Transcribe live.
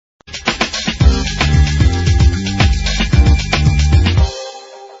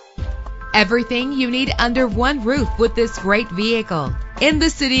Everything you need under one roof with this great vehicle. In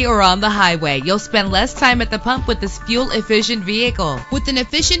the city or on the highway, you'll spend less time at the pump with this fuel-efficient vehicle. With an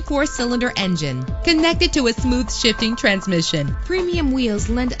efficient 4-cylinder engine connected to a smooth shifting transmission, premium wheels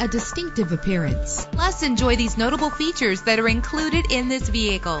lend a distinctive appearance. Plus, enjoy these notable features that are included in this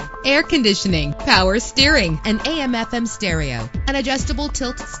vehicle: air conditioning, power steering, an AM/FM stereo, an adjustable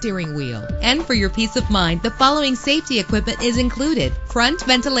tilt steering wheel. And for your peace of mind, the following safety equipment is included: front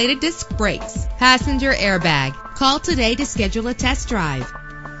ventilated disc brakes, passenger airbag. Call today to schedule a test drive.